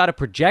Yahoo puts out a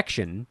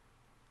projection,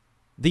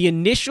 the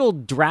initial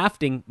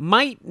drafting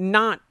might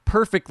not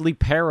perfectly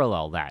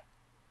parallel that.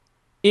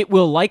 It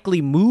will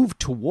likely move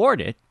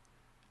toward it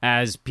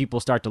as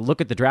people start to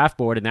look at the draft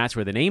board, and that's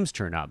where the names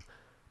turn up.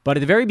 But at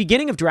the very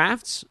beginning of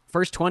drafts,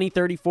 first 20,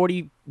 30,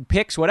 40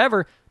 picks,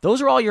 whatever, those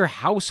are all your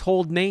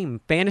household name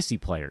fantasy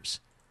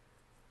players.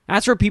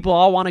 That's where people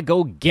all want to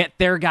go get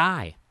their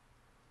guy.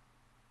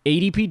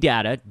 ADP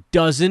data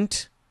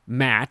doesn't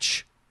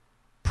match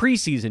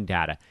preseason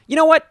data. You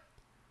know what?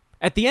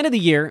 At the end of the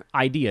year,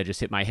 idea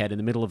just hit my head in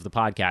the middle of the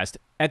podcast.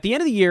 At the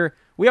end of the year,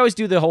 we always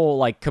do the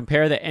whole,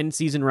 compare the end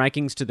season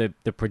rankings to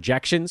the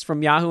projections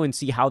from Yahoo and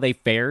see how they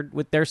fared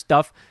with their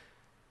stuff.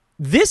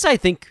 This, I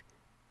think,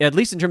 at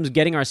least in terms of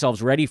getting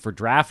ourselves ready for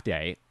draft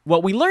day,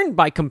 what we learned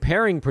by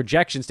comparing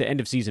projections to end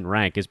of season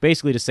rank is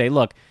basically to say,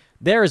 look,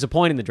 there is a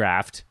point in the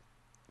draft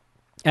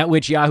at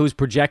which Yahoo's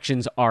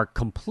projections are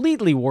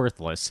completely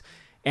worthless,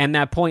 And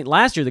that point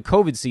last year, the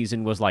COVID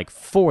season, was like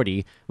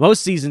 40.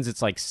 Most seasons,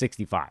 it's like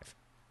 65.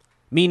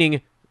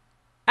 Meaning,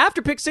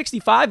 after pick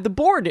 65, the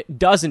board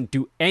doesn't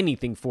do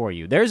anything for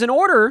you. There's an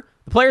order.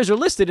 The players are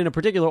listed in a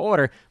particular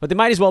order, but they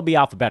might as well be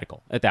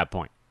alphabetical at that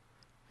point.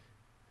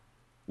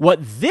 What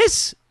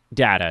this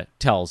data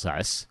tells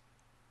us,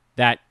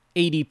 that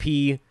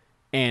ADP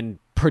and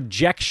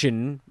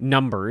projection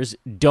numbers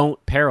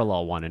don't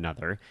parallel one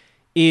another,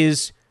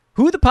 is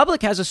who the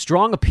public has a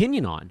strong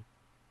opinion on.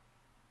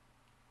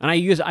 And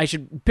I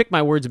should pick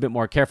my words a bit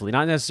more carefully,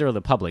 not necessarily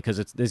the public,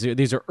 because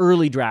these are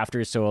early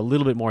drafters, so a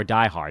little bit more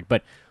diehard,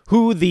 but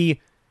who the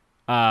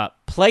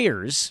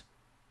players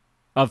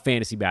of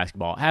fantasy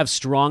basketball have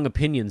strong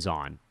opinions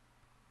on.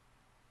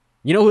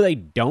 You know who they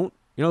don't?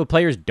 You know who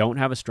players don't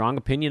have a strong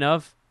opinion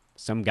of?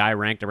 Some guy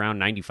ranked around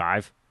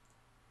 95.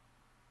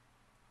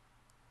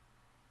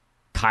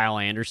 Kyle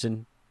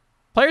Anderson.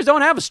 Players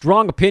don't have a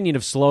strong opinion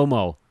of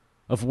Slow-Mo,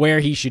 of where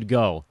he should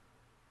go.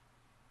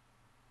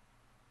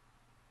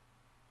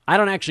 I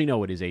don't actually know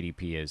what his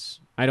ADP is.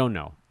 I don't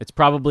know. It's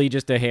probably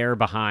just a hair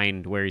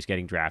behind where he's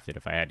getting drafted,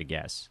 if I had to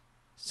guess.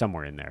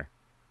 Somewhere in there.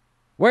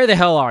 Where the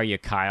hell are you,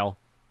 Kyle?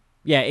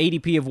 Yeah,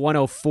 ADP of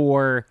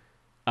 104,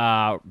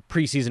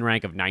 preseason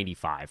rank of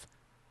 95.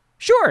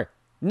 Sure,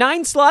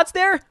 9 slots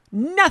there?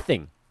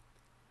 Nothing.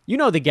 You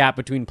know the gap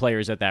between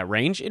players at that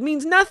range. It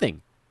means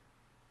nothing.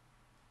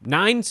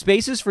 9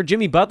 spaces for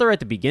Jimmy Butler at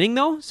the beginning,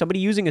 though? Somebody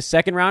using a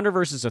second rounder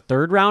versus a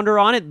third rounder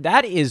on it?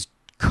 That is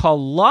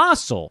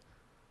colossal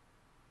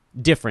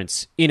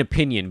difference in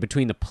opinion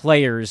between the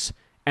players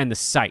and the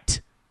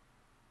site.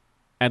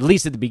 At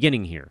least at the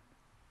beginning here.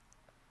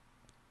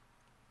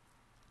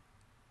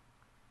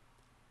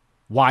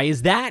 Why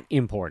is that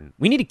important?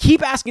 We need to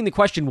keep asking the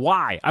question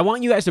why. I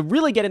want you guys to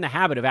really get in the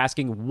habit of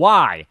asking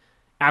why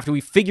after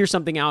we figure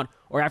something out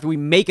or after we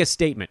make a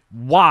statement.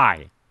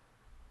 Why?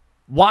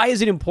 Why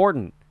is it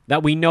important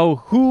that we know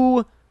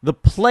who the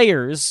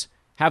players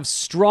have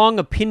strong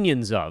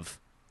opinions of?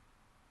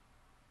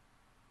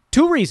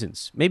 2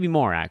 reasons, maybe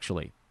more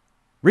actually.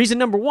 Reason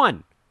number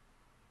 1,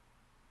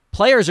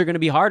 players are going to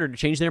be harder to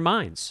change their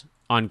minds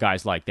on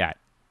guys like that.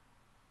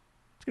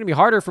 It's going to be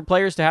harder for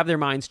players to have their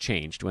minds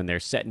changed when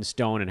they're set in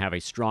stone and have a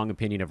strong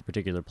opinion of a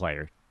particular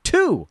player.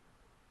 2,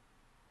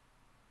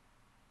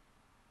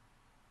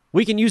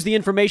 we can use the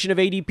information of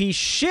ADP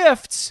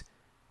shifts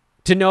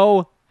to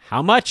know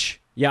how much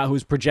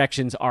Yahoo's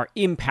projections are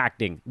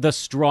impacting the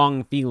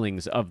strong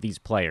feelings of these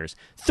players.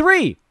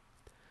 3,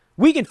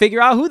 we can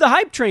figure out who the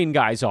hype train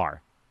guys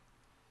are,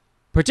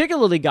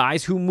 particularly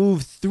guys who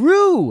move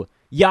through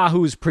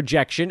Yahoo's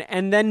projection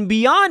and then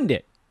beyond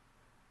it.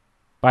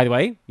 By the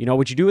way, you know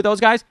what you do with those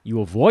guys? You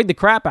avoid the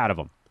crap out of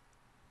them.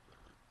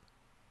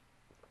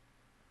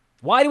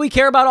 Why do we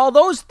care about all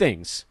those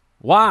things?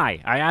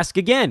 Why? I ask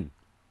again.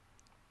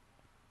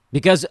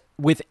 Because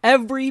with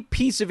every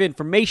piece of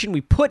information we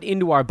put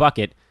into our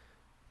bucket,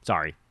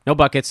 sorry, no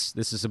buckets,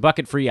 this is a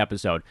bucket-free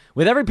episode.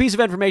 With every piece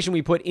of information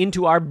we put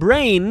into our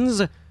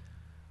brains,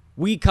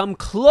 we come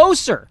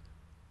closer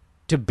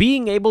to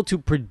being able to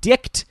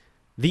predict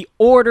the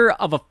order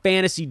of a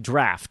fantasy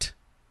draft.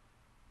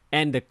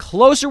 And the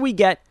closer we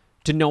get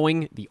to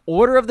knowing the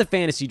order of the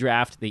fantasy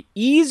draft, the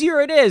easier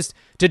it is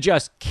to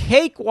just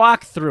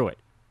cakewalk through it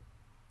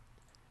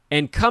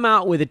and come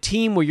out with a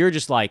team where you're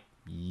just like,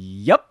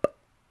 yup,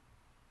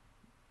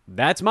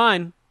 that's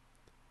mine.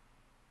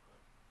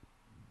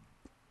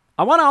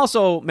 I want to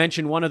also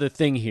mention one other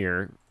thing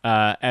here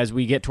as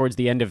we get towards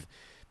the end of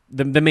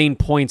the main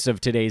points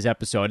of today's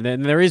episode. And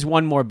then there is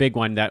one more big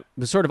one that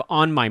was sort of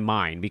on my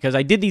mind because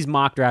I did these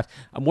mock drafts.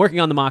 I'm working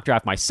on the mock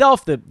draft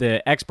myself,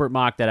 the expert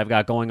mock that I've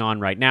got going on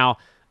right now.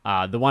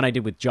 The one I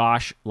did with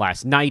Josh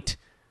last night,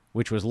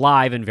 which was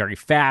live and very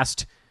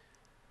fast.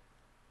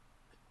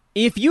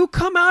 If you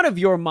come out of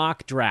your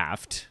mock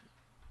draft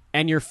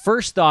and your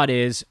first thought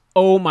is,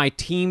 oh, my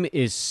team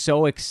is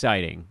so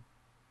exciting,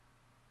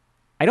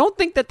 I don't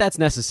think that that's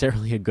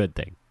necessarily a good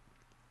thing.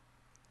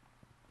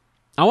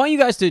 I want you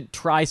guys to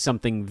try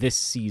something this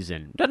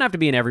season. It doesn't have to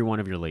be in every one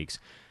of your leagues.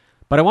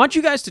 But I want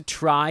you guys to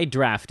try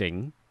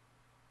drafting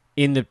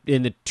in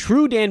the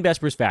true Dan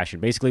Bespers fashion,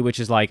 basically, which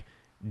is like,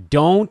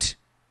 don't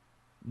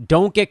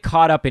get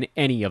caught up in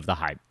any of the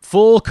hype.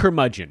 Full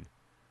curmudgeon.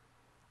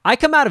 I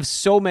come out of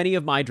so many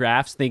of my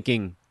drafts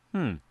thinking,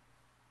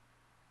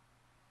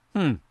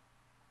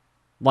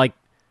 like,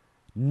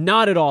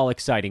 not at all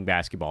exciting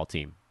basketball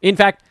team. In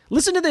fact,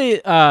 listen to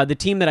the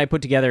team that I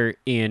put together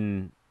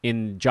in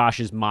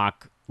Josh's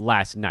mock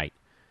last night.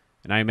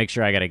 And I make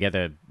sure I got to get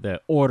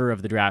the order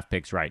of the draft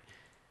picks right.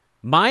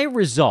 My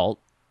result,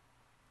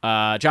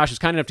 Josh was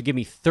kind enough to give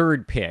me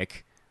third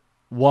pick,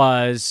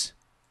 was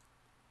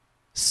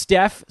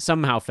Steph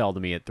somehow fell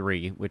to me at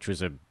 3, which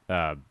was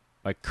a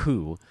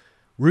coup.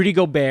 Rudy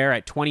Gobert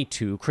at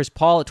 22, Chris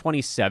Paul at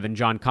 27,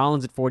 John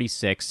Collins at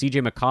 46,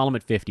 CJ McCollum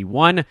at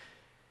 51,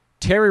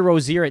 Terry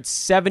Rozier at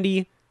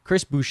 70,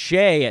 Chris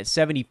Boucher at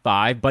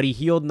 75, Buddy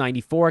Hield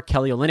 94,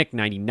 Kelly Olynyk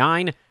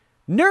 99,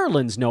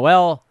 Nerlens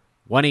Noel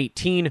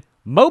 118,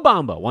 Mo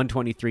Bamba,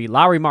 123.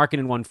 Lauri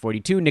Markkanen,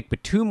 142. Nick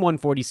Batum,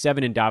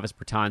 147. And Davis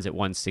Bertans at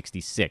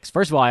 166.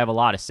 First of all, I have a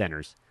lot of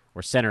centers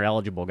or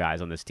center-eligible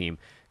guys on this team.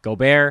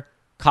 Gobert,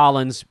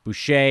 Collins,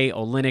 Boucher,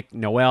 Olynyk,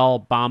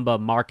 Noel, Bamba,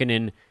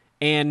 Markkanen,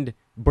 and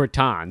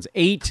Bertans.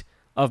 8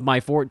 of my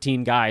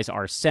 14 guys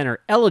are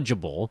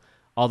center-eligible,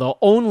 although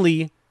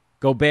only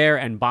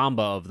Gobert and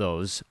Bamba of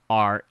those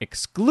are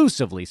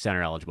exclusively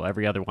center-eligible.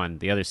 Every other one,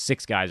 the other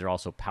 6 guys are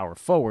also power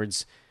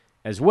forwards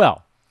as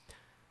well.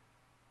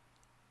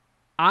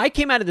 I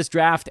came out of this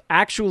draft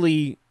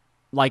actually,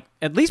 like,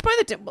 at least by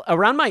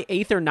around my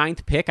 8th or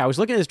 9th pick, I was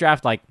looking at this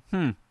draft like,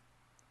 let's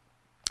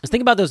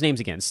think about those names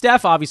again.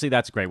 Steph, obviously,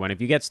 that's a great one.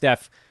 If you get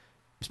Steph,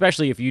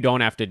 especially if you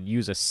don't have to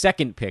use a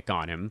second pick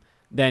on him,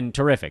 then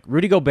terrific.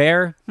 Rudy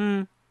Gobert,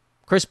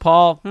 Chris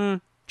Paul,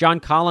 John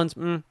Collins,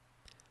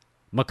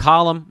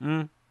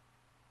 McCollum,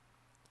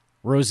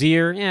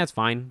 Rozier, yeah, it's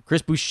fine.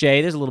 Chris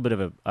Boucher, there's a little bit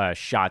of a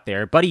shot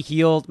there. Buddy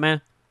Hield, meh.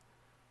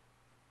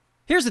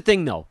 Here's the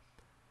thing, though.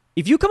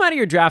 If you come out of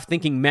your draft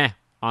thinking meh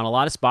on a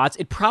lot of spots,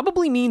 it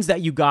probably means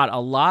that you got a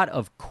lot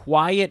of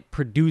quiet,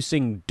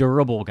 producing,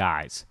 durable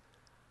guys.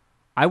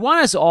 I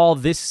want us all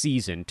this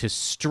season to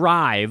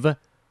strive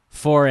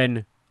for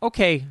an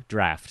okay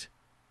draft.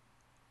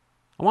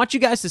 I want you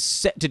guys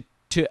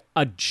to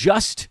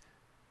adjust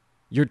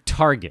your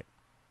target.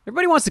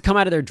 Everybody wants to come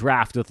out of their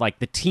draft with like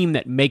the team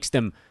that makes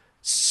them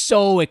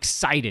so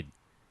excited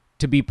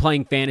to be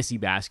playing fantasy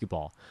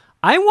basketball.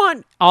 I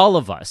want all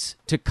of us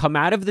to come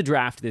out of the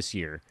draft this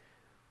year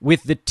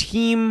with the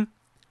team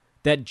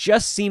that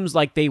just seems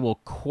like they will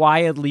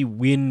quietly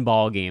win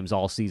ball games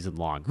all season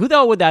long. Who,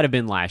 though, would that have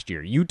been last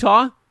year?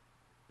 Utah?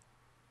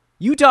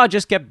 Utah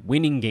just kept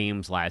winning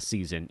games last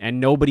season, and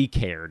nobody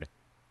cared.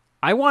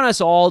 I want us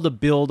all to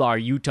build our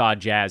Utah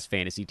Jazz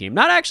fantasy team.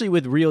 Not actually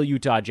with real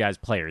Utah Jazz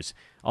players,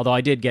 although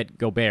I did get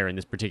Gobert in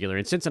this particular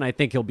instance, and I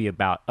think he'll be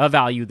about a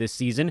value this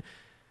season.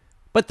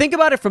 But think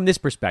about it from this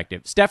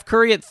perspective. Steph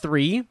Curry at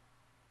 3,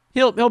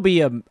 he'll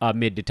be a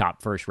mid to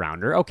top first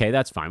rounder. Okay,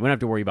 that's fine. We don't have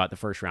to worry about the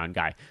first round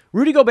guy.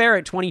 Rudy Gobert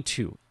at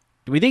 22.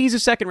 Do we think he's a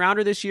second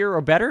rounder this year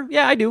or better?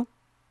 Yeah, I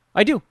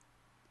do.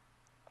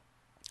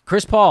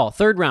 Chris Paul,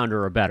 third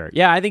rounder or better.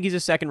 Yeah, I think he's a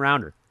second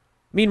rounder.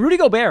 I mean, Rudy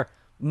Gobert,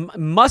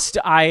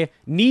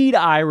 need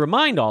I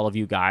remind all of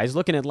you guys,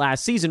 looking at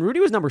last season, Rudy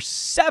was number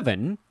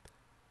 7.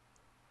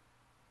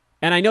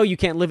 And I know you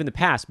can't live in the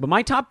past, but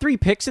my top 3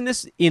 picks in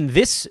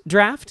this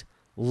draft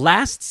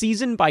last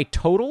season by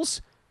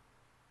totals,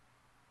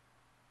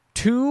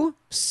 2,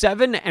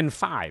 7, and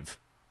 5.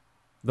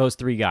 Those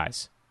 3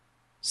 guys.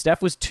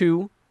 Steph was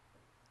 2.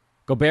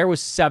 Gobert was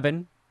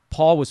 7.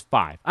 Paul was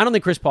 5. I don't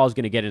think Chris Paul is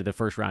going to get into the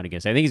first round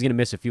against. I think he's going to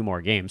miss a few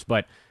more games,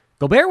 but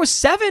Gobert was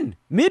 7,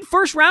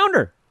 mid-first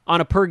rounder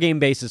on a per-game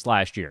basis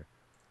last year.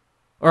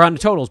 Or on a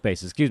totals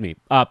basis, excuse me.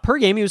 Per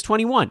game, he was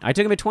 21. I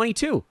took him at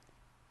 22.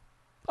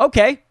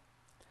 Okay.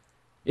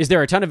 Is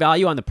there a ton of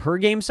value on the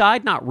per-game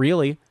side? Not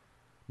really.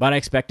 But I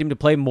expect him to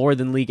play more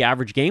than league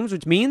average games,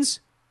 which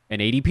means an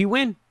ADP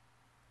win.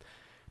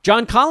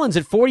 John Collins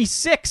at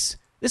 46.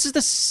 This is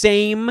the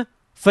same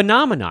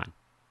phenomenon.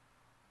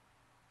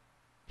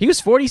 He was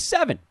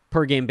 47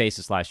 per game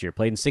basis last year.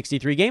 Played in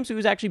 63 games, so he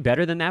was actually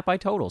better than that by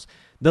totals.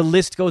 The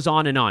list goes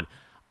on and on.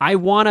 I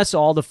want us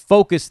all to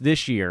focus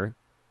this year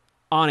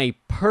on a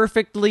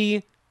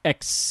perfectly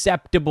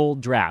acceptable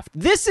draft.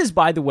 This is,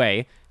 by the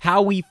way,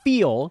 how we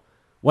feel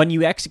when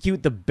you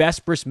execute the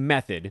Besbris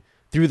method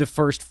through the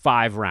first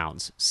 5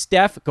 rounds.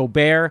 Steph,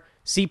 Gobert,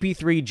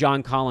 CP3,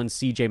 John Collins,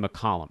 CJ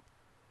McCollum.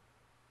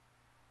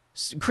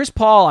 Chris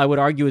Paul, I would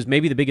argue, is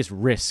maybe the biggest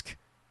risk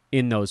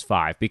in those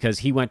 5 because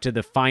he went to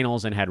the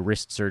finals and had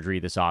wrist surgery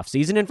this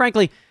offseason. And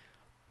frankly,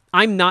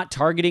 I'm not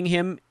targeting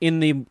him in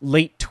the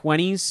late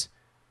 20s.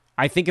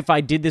 I think if I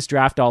did this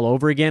draft all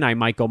over again, I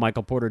might go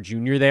Michael Porter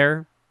Jr.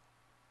 there.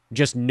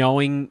 Just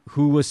knowing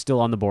who was still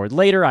on the board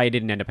later, I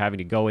didn't end up having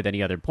to go with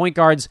any other point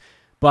guards.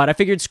 But I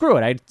figured, screw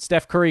it. I had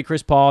Steph Curry,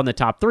 Chris Paul in the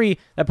top 3.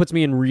 That puts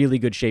me in really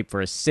good shape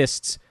for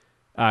assists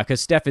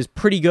because Steph is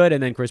pretty good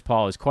and then Chris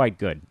Paul is quite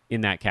good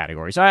in that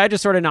category. So I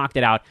just sort of knocked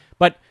it out.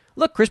 But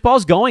look, Chris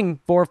Paul's going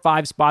 4 or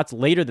 5 spots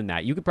later than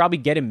that. You could probably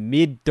get him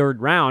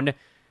mid-third round.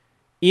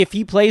 If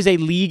he plays a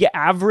league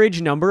average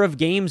number of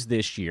games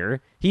this year,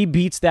 he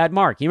beats that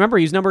mark. You remember,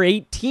 he was number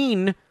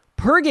 18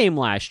 per game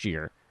last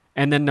year,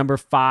 and then number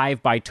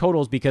 5 by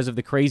totals because of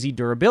the crazy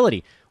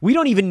durability. We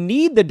don't even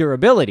need the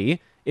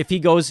durability if he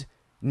goes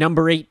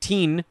number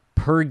 18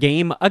 per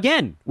game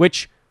again,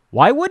 which,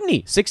 why wouldn't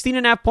he?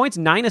 16.5 points,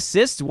 9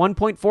 assists,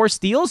 1.4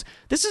 steals.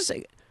 This is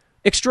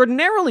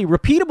extraordinarily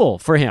repeatable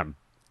for him.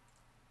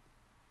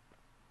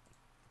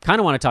 Kind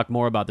of want to talk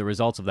more about the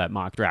results of that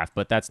mock draft,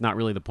 but that's not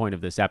really the point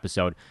of this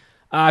episode.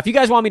 If you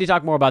guys want me to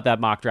talk more about that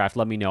mock draft,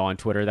 let me know on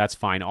Twitter. That's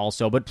fine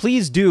also. But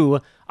please do,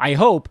 I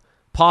hope,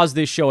 pause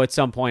this show at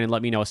some point and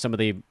let me know some of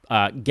the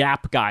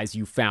gap guys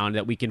you found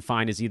that we can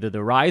find as either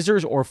the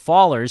risers or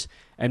fallers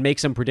and make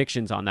some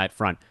predictions on that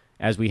front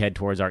as we head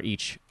towards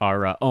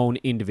our own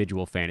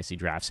individual fantasy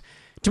drafts.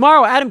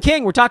 Tomorrow, Adam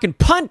King, we're talking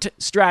punt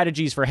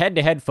strategies for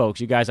head-to-head folks.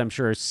 You guys, I'm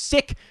sure, are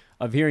sick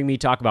of hearing me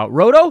talk about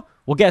Roto.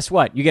 Well, guess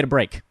what? You get a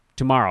break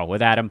tomorrow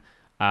with Adam.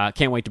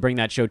 Can't wait to bring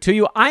that show to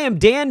you. I am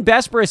Dan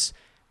Besbris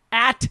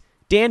at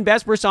Dan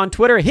Besbris on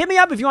Twitter. Hit me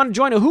up if you want to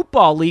join a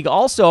Hoopball League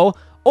also,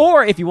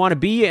 or if you want to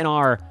be in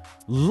our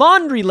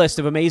laundry list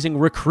of amazing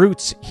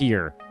recruits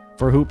here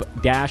for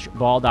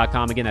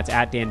hoop-ball.com. Again, that's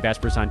at Dan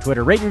Besbris on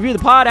Twitter. Rate and review the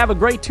pod. Have a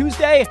great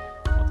Tuesday.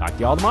 I'll talk to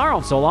you all tomorrow.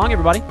 So long,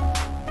 everybody.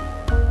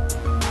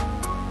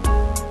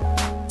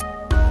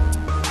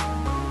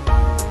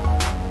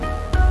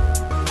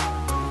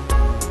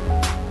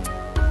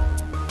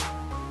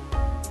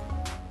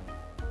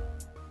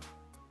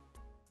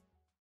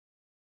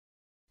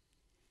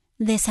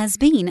 This has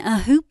been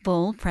a Hoop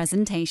Ball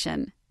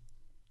presentation.